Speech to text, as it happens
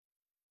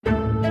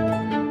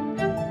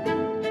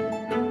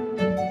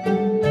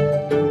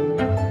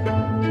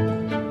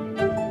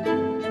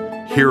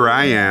here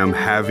I am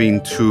having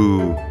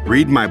to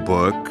read my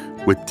book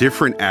with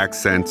different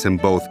accents in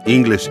both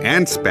English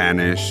and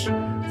Spanish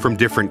from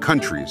different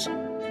countries.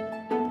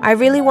 I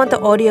really want the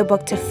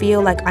audiobook to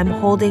feel like I'm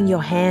holding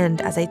your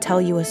hand as I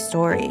tell you a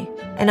story.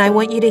 And I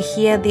want you to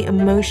hear the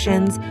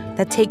emotions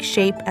that take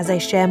shape as I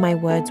share my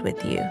words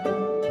with you.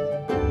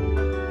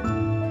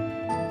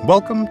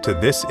 Welcome to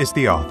This is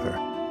the Author,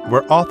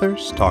 where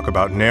authors talk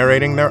about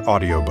narrating their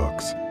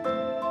audiobooks.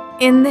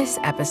 In this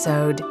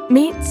episode,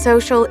 meet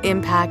social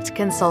impact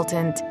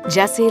consultant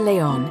Jessie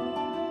Leon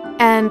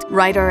and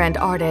writer and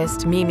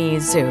artist Mimi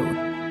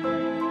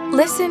Zhu.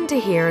 Listen to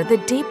hear the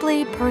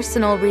deeply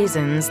personal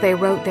reasons they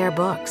wrote their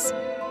books,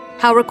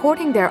 how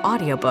recording their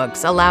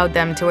audiobooks allowed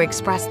them to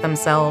express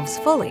themselves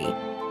fully,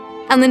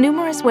 and the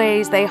numerous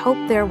ways they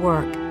hope their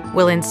work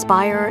will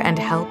inspire and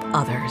help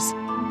others.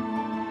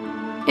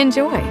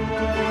 Enjoy.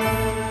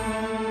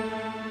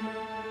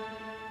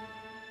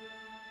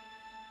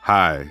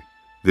 Hi,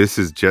 this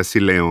is Jessie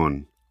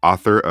Leon,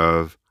 author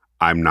of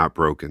I'm Not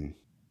Broken.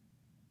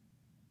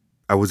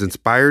 I was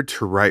inspired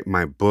to write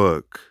my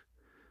book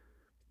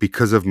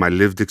because of my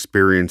lived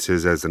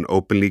experiences as an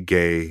openly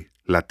gay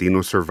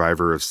Latino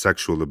survivor of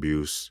sexual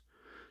abuse,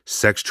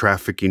 sex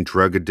trafficking,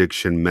 drug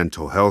addiction,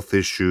 mental health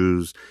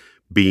issues,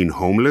 being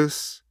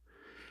homeless,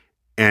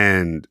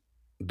 and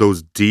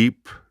those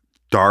deep,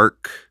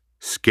 dark,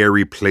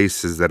 scary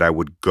places that I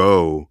would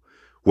go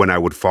when I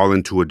would fall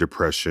into a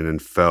depression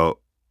and felt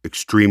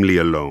extremely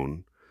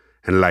alone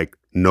and like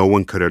no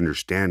one could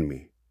understand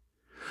me.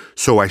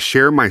 So I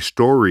share my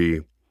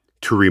story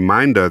to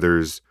remind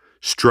others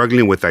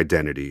struggling with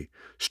identity,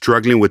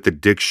 struggling with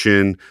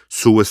addiction,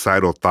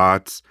 suicidal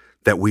thoughts,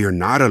 that we are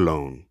not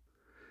alone.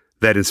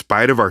 That in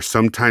spite of our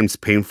sometimes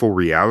painful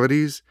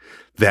realities,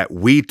 that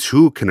we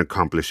too can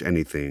accomplish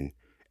anything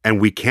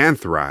and we can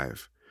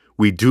thrive.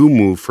 We do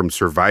move from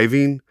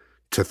surviving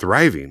to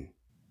thriving.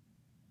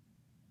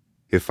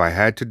 If I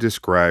had to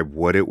describe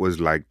what it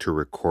was like to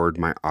record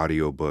my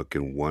audiobook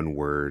in one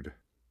word,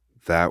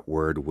 that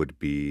word would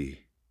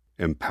be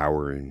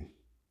empowering.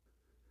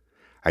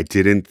 I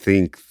didn't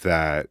think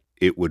that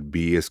it would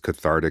be as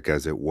cathartic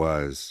as it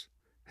was,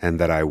 and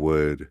that I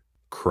would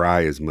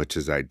cry as much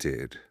as I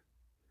did.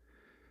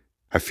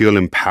 I feel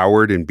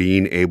empowered in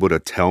being able to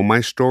tell my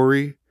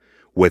story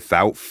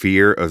without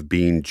fear of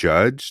being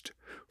judged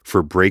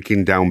for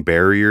breaking down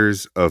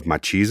barriers of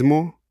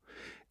machismo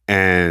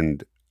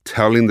and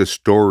telling the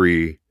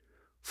story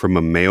from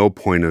a male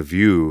point of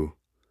view,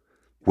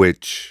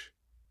 which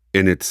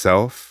in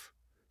itself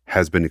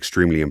has been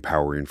extremely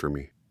empowering for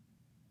me.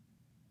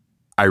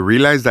 I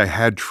realized I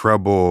had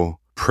trouble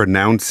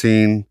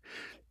pronouncing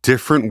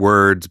different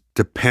words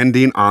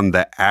depending on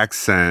the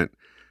accent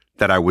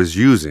that I was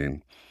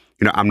using.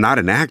 You know, I'm not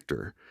an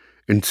actor.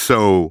 And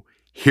so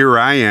here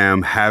I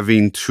am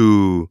having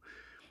to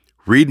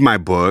read my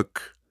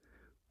book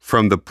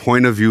from the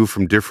point of view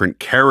from different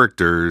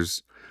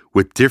characters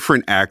with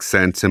different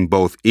accents in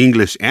both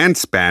English and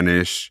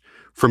Spanish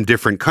from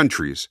different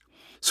countries.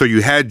 So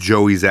you had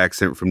Joey's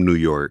accent from New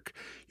York.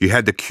 You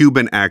had the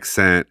Cuban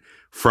accent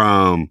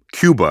from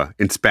Cuba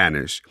in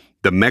Spanish,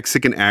 the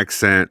Mexican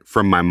accent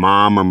from my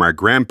mom or my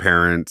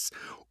grandparents,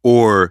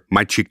 or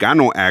my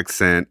Chicano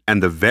accent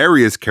and the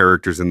various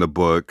characters in the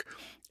book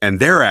and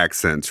their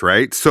accents,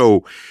 right?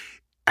 So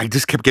I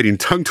just kept getting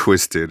tongue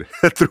twisted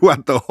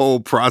throughout the whole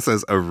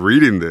process of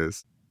reading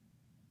this.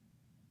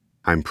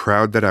 I'm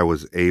proud that I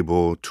was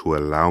able to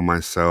allow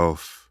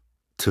myself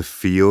to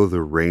feel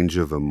the range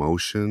of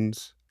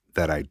emotions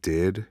that I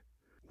did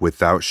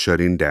without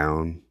shutting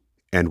down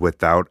and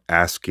without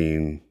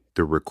asking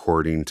the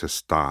recording to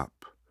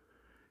stop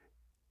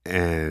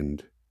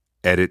and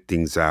edit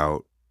things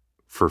out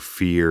for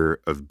fear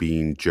of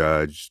being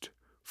judged,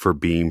 for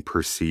being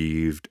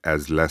perceived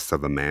as less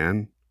of a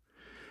man,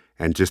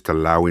 and just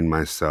allowing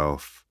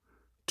myself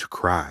to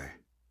cry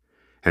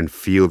and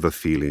feel the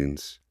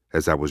feelings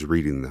as I was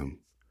reading them.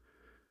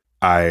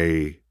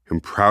 I am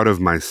proud of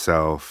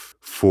myself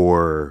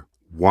for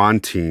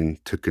wanting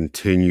to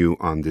continue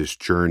on this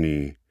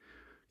journey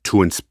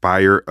to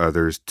inspire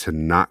others to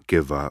not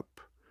give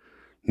up,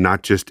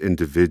 not just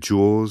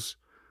individuals,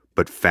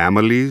 but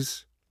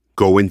families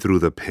going through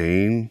the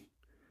pain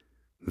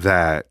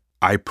that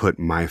I put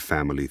my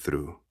family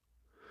through.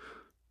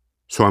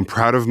 So I'm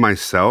proud of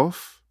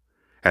myself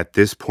at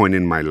this point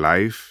in my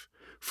life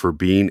for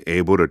being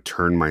able to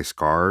turn my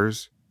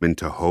scars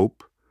into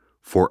hope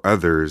for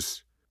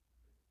others.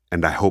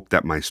 And I hope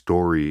that my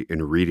story,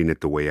 in reading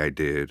it the way I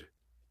did,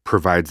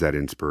 provides that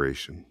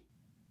inspiration.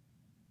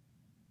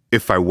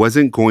 If I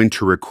wasn't going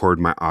to record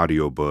my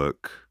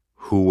audiobook,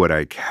 who would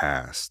I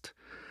cast?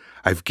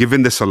 I've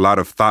given this a lot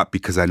of thought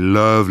because I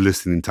love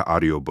listening to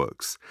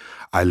audiobooks.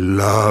 I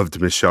loved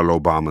Michelle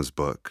Obama's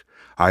book.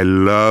 I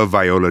love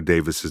Viola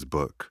Davis's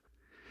book.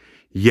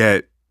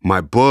 Yet my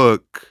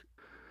book,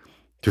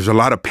 there's a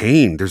lot of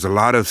pain. There's a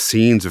lot of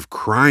scenes of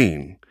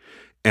crying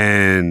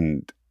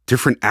and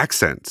different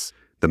accents,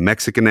 the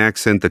Mexican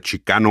accent, the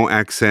Chicano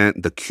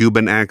accent, the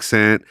Cuban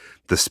accent,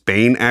 the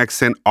Spain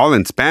accent, all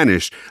in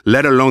Spanish,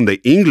 let alone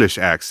the English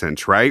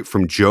accents, right?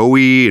 From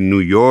Joey in New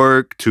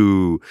York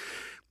to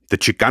the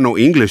Chicano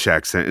English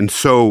accent. And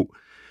so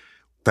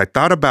I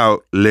thought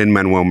about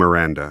Lin-Manuel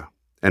Miranda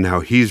and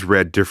how he's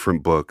read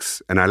different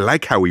books, and I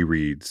like how he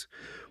reads.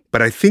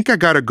 But I think I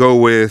gotta go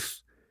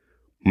with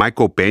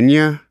Michael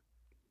Peña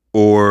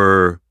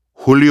or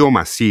Julio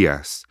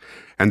Macias.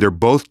 And they're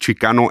both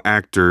Chicano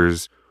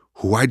actors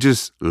who I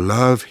just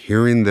love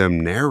hearing them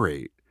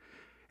narrate.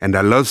 And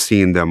I love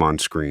seeing them on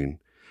screen.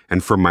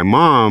 And for my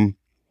mom,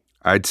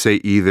 I'd say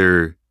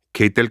either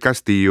Kate del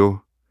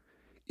Castillo,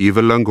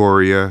 Eva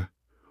Longoria,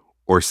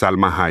 or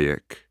Salma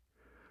Hayek.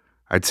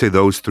 I'd say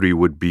those three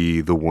would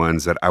be the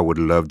ones that I would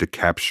love to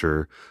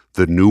capture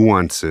the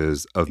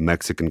nuances of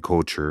Mexican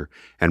culture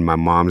and my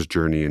mom's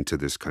journey into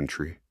this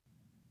country.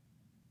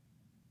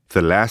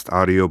 The last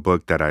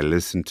audiobook that I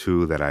listened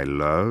to that I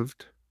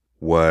loved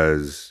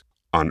was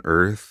On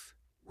Earth,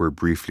 We're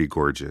Briefly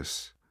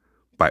Gorgeous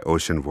by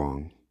Ocean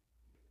Vuong.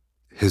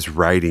 His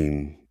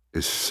writing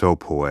is so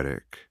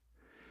poetic.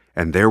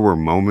 And there were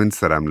moments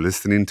that I'm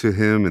listening to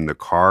him in the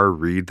car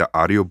read the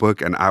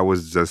audiobook, and I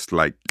was just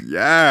like,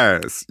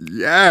 yes,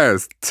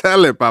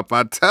 tell it,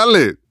 Papa, tell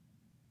it.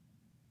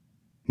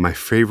 My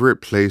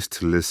favorite place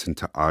to listen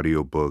to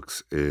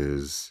audiobooks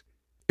is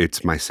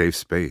it's my safe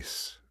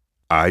space.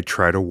 I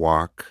try to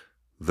walk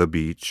the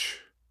beach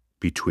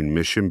between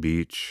Mission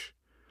Beach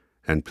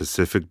and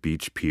Pacific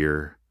Beach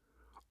Pier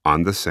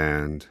on the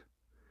sand.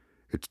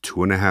 It's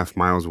 2.5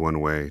 miles one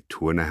way,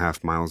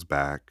 2.5 miles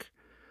back.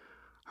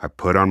 I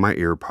put on my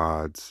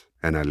earpods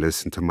and I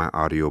listen to my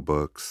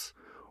audiobooks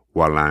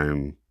while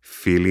I'm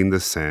feeling the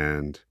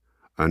sand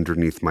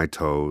underneath my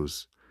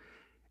toes,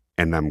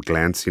 and I'm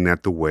glancing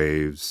at the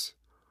waves,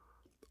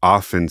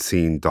 often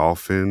seeing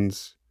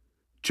dolphins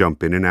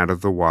jump in and out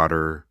of the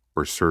water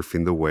or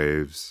surfing the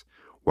waves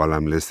while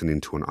I'm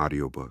listening to an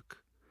audiobook.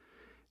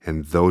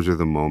 And those are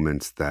the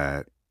moments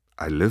that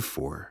I live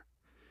for,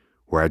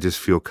 where I just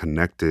feel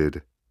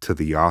connected to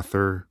the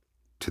author,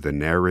 to the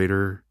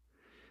narrator,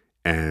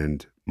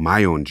 and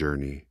my own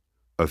journey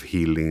of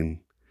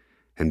healing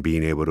and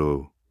being able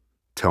to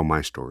tell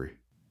my story.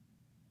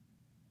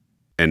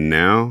 And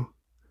now,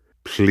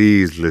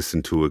 please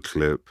listen to a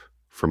clip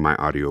from my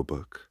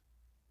audiobook.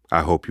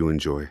 I hope you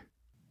enjoy.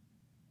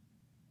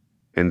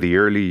 In the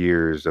early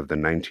years of the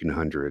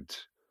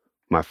 1900s,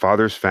 my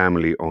father's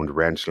family owned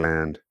ranch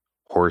land,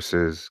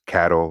 horses,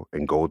 cattle,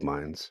 and gold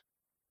mines.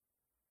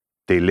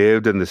 They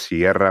lived in the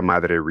Sierra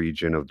Madre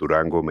region of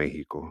Durango,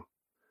 Mexico.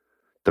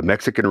 The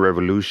Mexican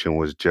Revolution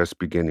was just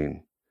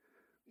beginning.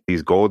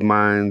 These gold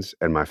mines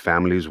and my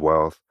family's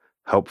wealth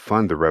helped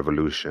fund the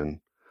revolution,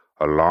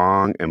 a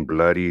long and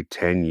bloody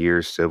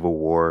 10-year civil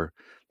war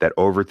that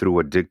overthrew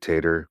a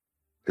dictator,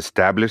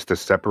 established a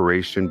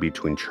separation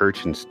between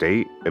church and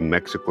state in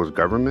Mexico's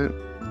government,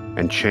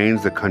 and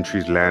changed the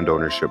country's land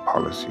ownership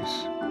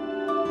policies.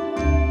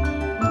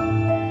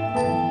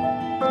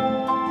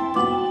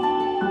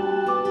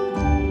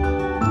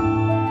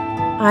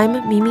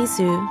 I'm Mimi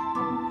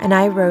Zhu, and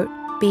I wrote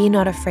Be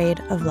Not Afraid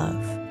of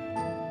Love.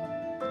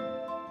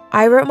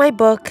 I wrote my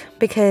book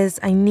because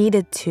I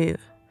needed to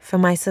for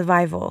my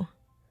survival.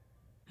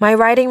 My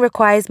writing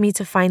requires me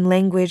to find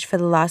language for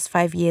the last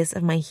 5 years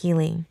of my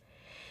healing,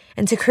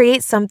 and to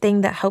create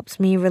something that helps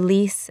me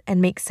release and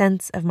make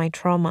sense of my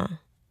trauma.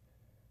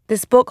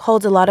 This book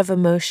holds a lot of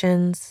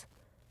emotions,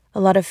 a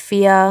lot of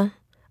fear,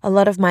 a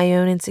lot of my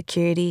own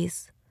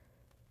insecurities,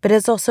 but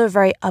it's also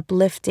very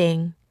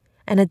uplifting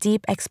and a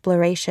deep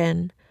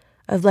exploration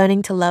of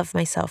learning to love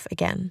myself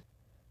again.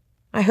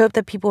 I hope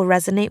that people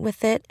resonate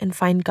with it and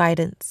find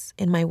guidance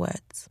in my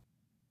words.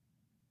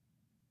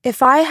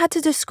 If I had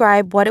to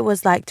describe what it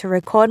was like to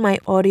record my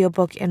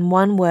audiobook in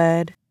one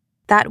word,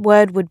 that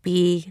word would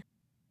be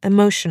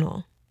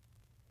emotional.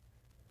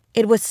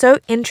 It was so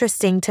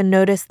interesting to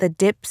notice the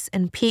dips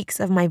and peaks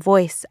of my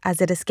voice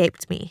as it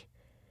escaped me.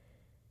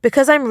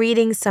 Because I'm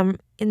reading some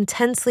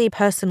intensely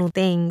personal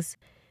things,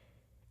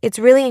 it's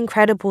really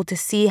incredible to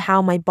see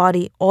how my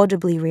body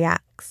audibly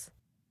reacts.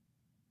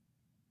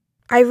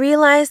 I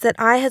realized that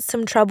I had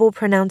some trouble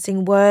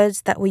pronouncing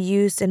words that were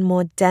used in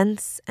more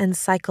dense and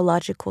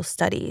psychological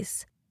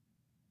studies.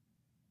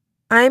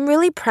 I am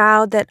really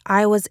proud that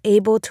I was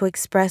able to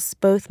express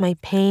both my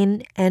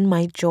pain and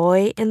my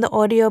joy in the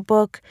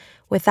audiobook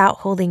without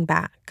holding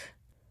back.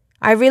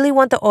 I really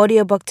want the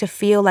audiobook to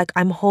feel like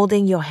I'm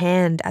holding your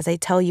hand as I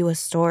tell you a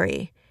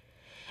story.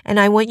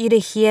 And I want you to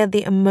hear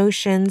the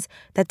emotions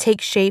that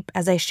take shape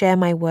as I share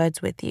my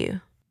words with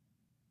you.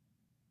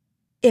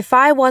 If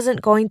I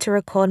wasn't going to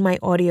record my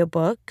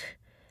audiobook,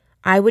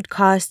 I would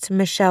cast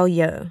Michelle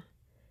Yeoh,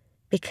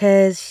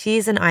 because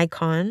she's an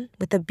icon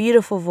with a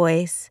beautiful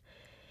voice,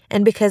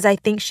 and because I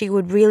think she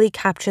would really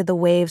capture the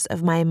waves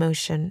of my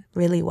emotion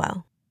really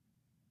well.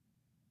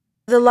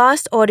 The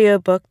last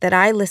audiobook that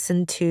I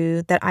listened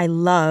to that I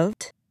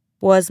loved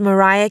was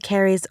Mariah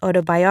Carey's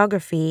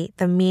autobiography,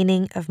 The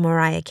Meaning of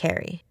Mariah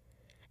Carey.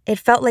 It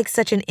felt like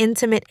such an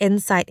intimate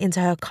insight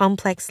into her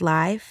complex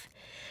life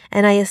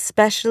and I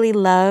especially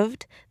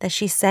loved that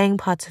she sang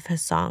parts of her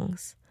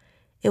songs.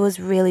 It was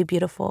really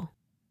beautiful.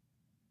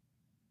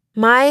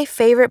 My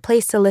favorite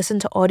place to listen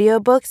to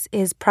audiobooks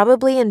is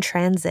probably in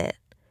transit.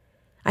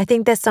 I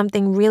think there's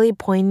something really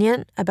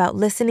poignant about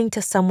listening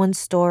to someone's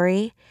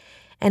story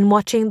and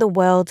watching the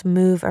world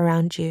move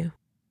around you.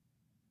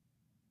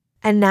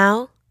 And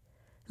now,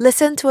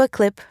 listen to a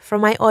clip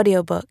from my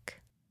audiobook.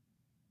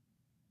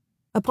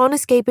 Upon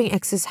escaping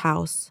X's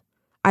house,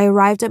 I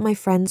arrived at my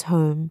friend's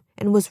home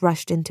and was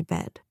rushed into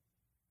bed.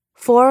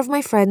 4 of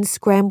my friends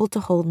scrambled to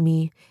hold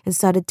me and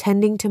started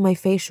tending to my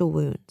facial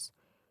wounds,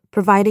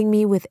 providing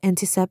me with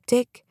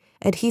antiseptic,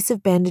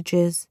 adhesive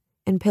bandages,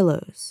 and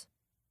pillows.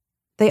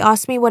 They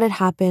asked me what had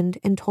happened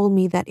and told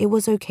me that it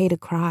was okay to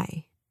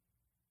cry.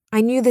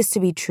 I knew this to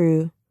be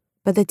true,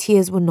 but the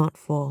tears would not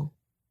fall.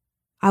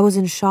 I was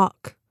in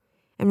shock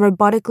and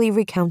robotically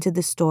recounted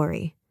the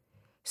story,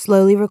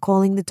 slowly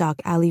recalling the dark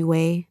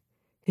alleyway,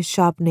 his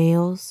sharp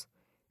nails,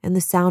 and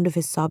the sound of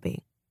his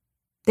sobbing.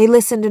 They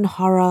listened in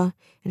horror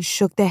and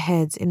shook their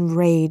heads in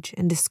rage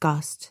and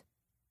disgust.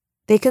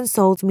 They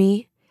consoled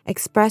me,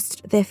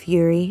 expressed their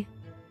fury,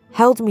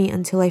 held me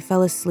until I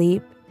fell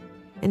asleep,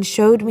 and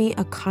showed me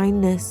a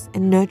kindness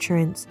and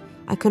nurturance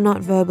I could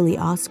not verbally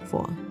ask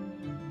for.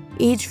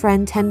 Each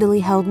friend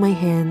tenderly held my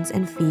hands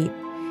and feet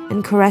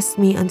and caressed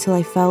me until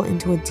I fell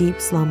into a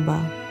deep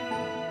slumber.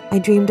 I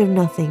dreamed of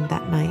nothing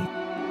that night.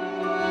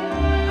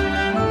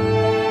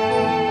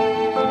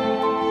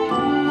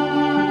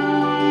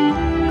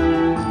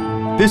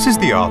 This is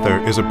the Author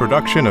is a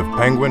production of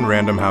Penguin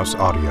Random House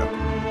Audio.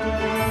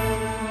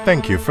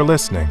 Thank you for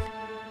listening.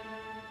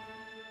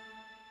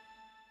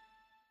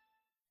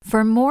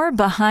 For more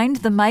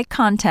behind-the-mic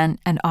content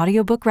and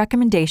audiobook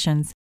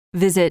recommendations,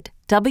 visit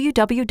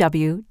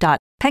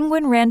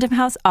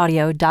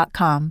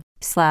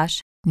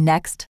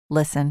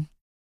www.penguinrandomhouseaudio.com/nextlisten.